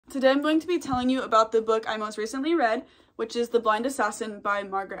Today I'm going to be telling you about the book I most recently read, which is The Blind Assassin by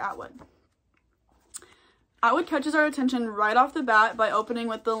Margaret Atwood. Atwood catches our attention right off the bat by opening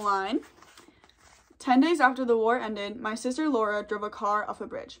with the line, "10 days after the war ended, my sister Laura drove a car off a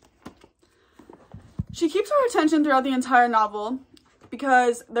bridge." She keeps our attention throughout the entire novel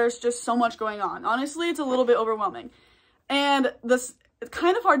because there's just so much going on. Honestly, it's a little bit overwhelming. And it's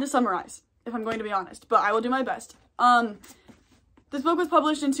kind of hard to summarize, if I'm going to be honest, but I will do my best. This book was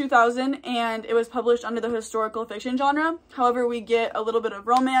published in 2000, and it was published under the historical fiction genre. However, we get a little bit of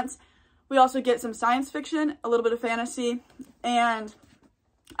romance. We also get some science fiction, a little bit of fantasy, and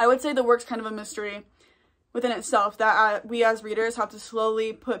I would say the work's kind of a mystery within itself that we as readers have to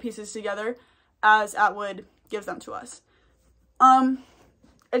slowly put pieces together as Atwood gives them to us.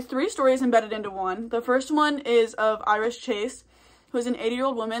 It's 3 stories embedded into one. The first one is of Iris Chase, who is an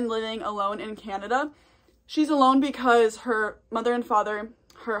 80-year-old woman living alone in Canada. She's alone because her mother and father,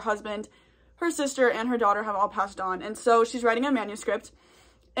 her husband, her sister, and her daughter have all passed on. And so she's writing a manuscript,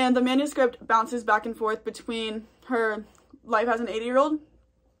 and the manuscript bounces back and forth between her life as an 80-year-old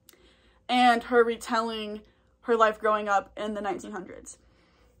and her retelling her life growing up in the 1900s.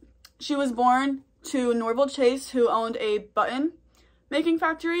 She was born to Norval Chase, who owned a button making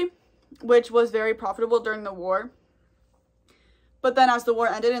factory, which was very profitable during the war. But then as the war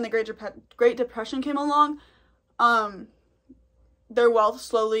ended and the Great Depression came along, their wealth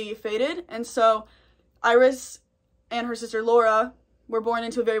slowly faded. And so Iris and her sister Laura were born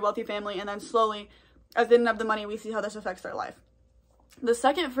into a very wealthy family, and then slowly, as they didn't have the money, we see how this affects their life. The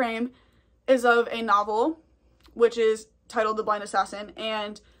second frame is of a novel, which is titled The Blind Assassin,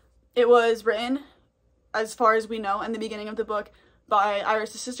 and it was written, as far as we know, in the beginning of the book by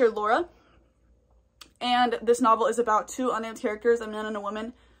Iris' sister Laura. And this novel is about 2 unnamed characters, a man and a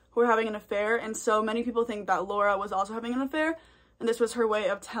woman, who are having an affair. And so many people think that Laura was also having an affair, and this was her way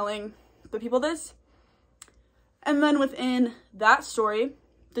of telling the people this. And then within that story,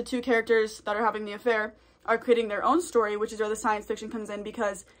 the 2 characters that are having the affair are creating their own story, which is where the science fiction comes in,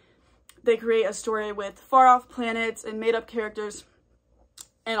 because they create a story with far-off planets and made-up characters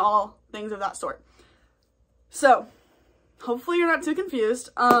and all things of that sort. So, hopefully you're not too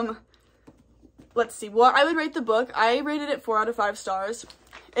confused. Let's see, what I would rate the book. I rated it 4 out of 5 stars.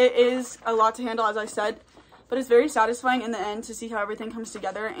 It is a lot to handle, as I said, but it's very satisfying in the end to see how everything comes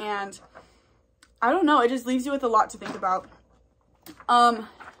together, and I don't know, it just leaves you with a lot to think about.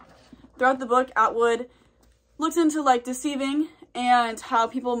 Throughout the book, Atwood looks into, like, deceiving and how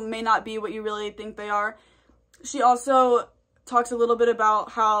people may not be what you really think they are. She also talks a little bit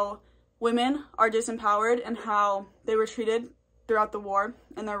about how women are disempowered and how they were treated throughout the war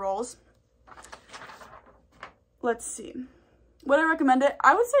in their roles. Let's see. Would I recommend it?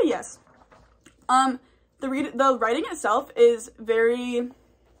 I would say yes. The writing itself is very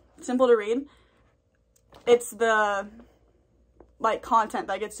simple to read. It's the, like, content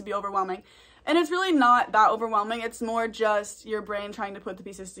that gets to be overwhelming. And it's really not that overwhelming. It's more just your brain trying to put the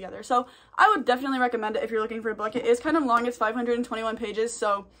pieces together. So I would definitely recommend it if you're looking for a book. It is kind of long. It's 521 pages,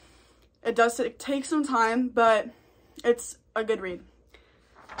 so it does take some time, but it's a good read.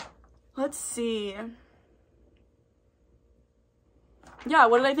 Let's see. Yeah,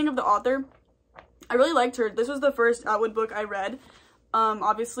 what did I think of the author? I really liked her. This was the first Atwood book I read.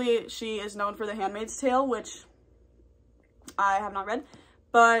 Obviously, she is known for The Handmaid's Tale, which I have not read,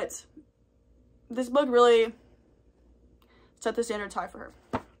 but this book really set the standards high for her.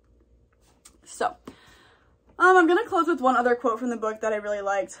 So, I'm gonna close with one other quote from the book that I really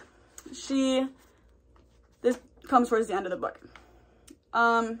liked. This comes towards the end of the book.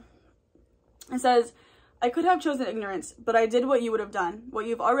 It says, "I could have chosen ignorance, but I did what you would have done, what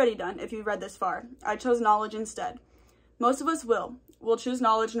you've already done if you've read this far. I chose knowledge instead. Most of us will. We'll choose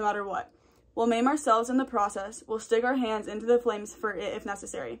knowledge no matter what. We'll maim ourselves in the process. We'll stick our hands into the flames for it if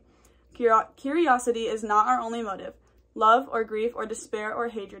necessary. Curiosity is not our only motive. Love or grief or despair or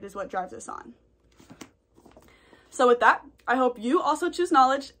hatred is what drives us on." So with that, I hope you also choose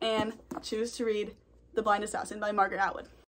knowledge and choose to read The Blind Assassin by Margaret Atwood.